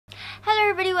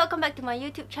welcome back to my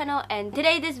YouTube channel, and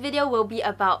today this video will be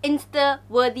about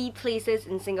Insta-worthy places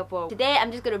in Singapore. Today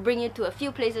I'm just gonna bring you to a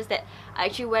few places that I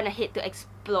actually went ahead to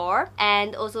explore,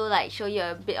 and also like show you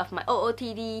a bit of my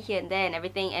OOTD here and there and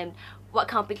everything, and what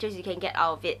kind of pictures you can get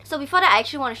out of it. So before that, I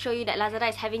actually want to show you that Lazada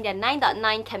is having their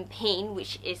 9.9 campaign,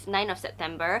 which is 9th of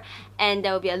September, and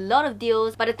there will be a lot of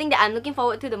deals. But the thing that I'm looking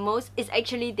forward to the most is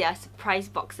actually their surprise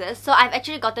boxes. So I've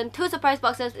actually gotten 2 surprise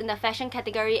boxes in the fashion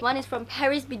category. One is from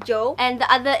BIJOUX and the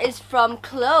other is from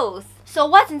QLOTHE. So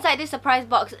what's inside this surprise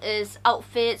box is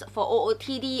outfits for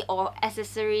OOTD or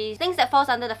accessories, things that falls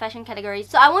under the fashion category.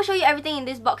 So I won't show you everything in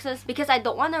these boxes because I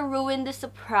don't want to ruin the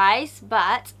surprise,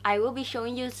 but I will be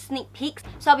showing you sneak peeks.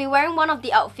 So I'll be wearing one of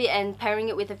the outfit and pairing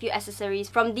it with a few accessories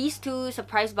from these 2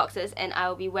 surprise boxes, and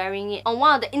I'll be wearing it on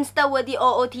one of the Insta-Worthy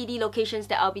OOTD locations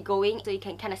that I'll be going, so you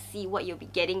can kind of see what you'll be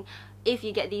getting if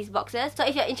you get these boxes. So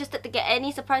if you're interested to get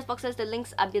any surprise boxes, the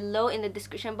links are below in the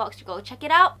description box to go check it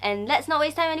out. And let's not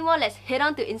waste time anymore, let's head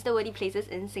on to Insta-worthy places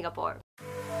in Singapore.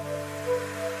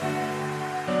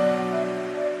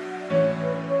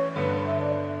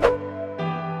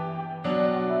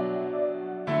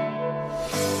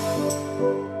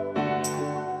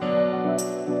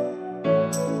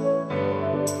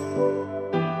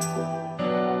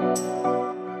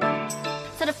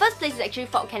 So the first place is actually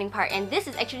Fort Canning Park, and this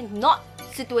is actually not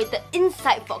situated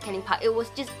inside Fort Canning Park. It was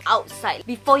just outside.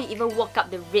 Before you even walk up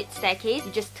the red staircase,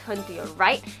 you just turn to your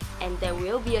right and there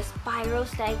will be a spiral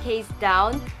staircase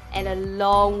down and a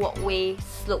long walkway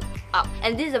slope up.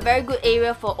 And this is a very good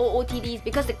area for OOTDs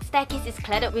because the staircase is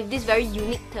cladded with this very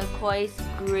unique turquoise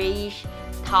greyish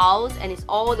tiles, and it's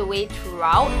all the way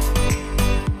throughout.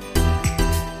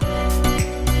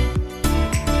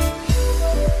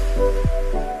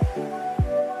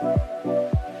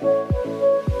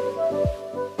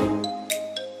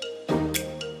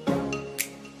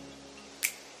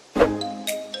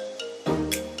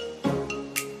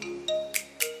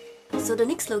 So the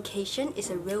next location is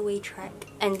a railway track,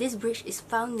 and this bridge is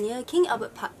found near King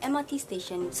Albert Park MRT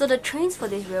station. So the trains for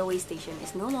this railway station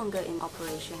is no longer in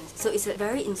operations. So it's a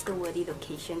very Insta-worthy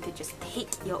location to just take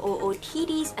your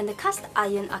OOTDs, and the cast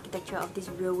iron architecture of this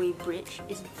railway bridge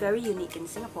is very unique in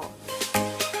Singapore.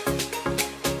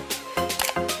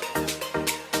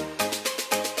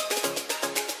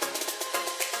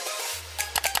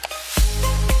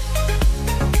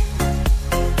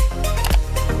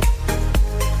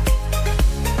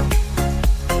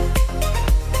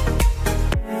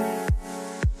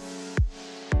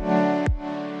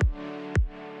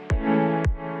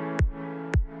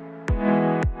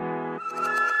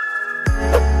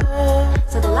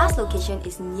 Location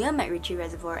is near MacRitchie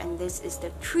Reservoir, and this is the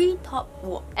Treetop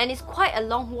Walk, and it's quite a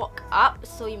long walk up,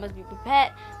 so you must be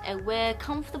prepared and wear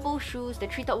comfortable shoes. The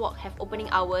Treetop Walk have opening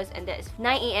hours, and that is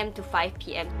 9 AM to 5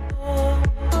 PM.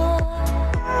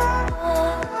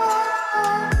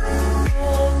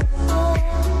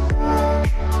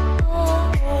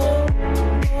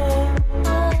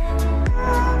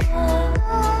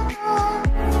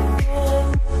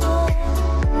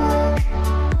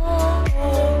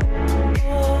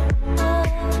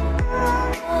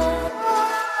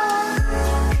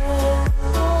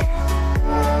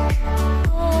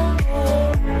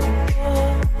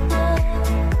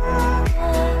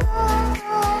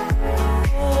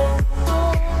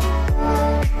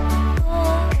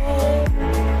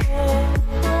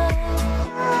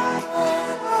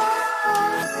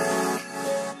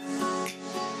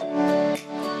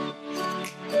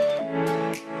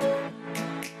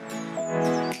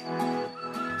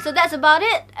 So that's about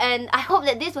it, and I hope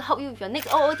that this will help you with your next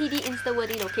OOTD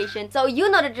Insta-worthy location. So you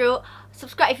know the drill.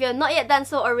 Subscribe if you have not yet done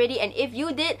so already, and if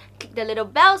you did, click the little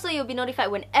bell so you'll be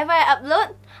notified whenever I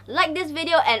upload. Like this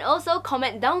video, and also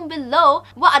comment down below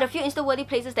what are the few Insta-worthy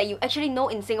places that you actually know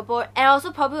in Singapore, and I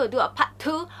also probably will do a part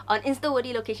 2 on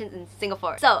Insta-worthy locations in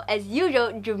Singapore. So as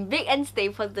usual, dream big and stay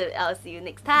positive. I'll see you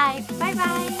next time. Bye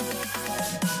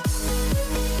bye!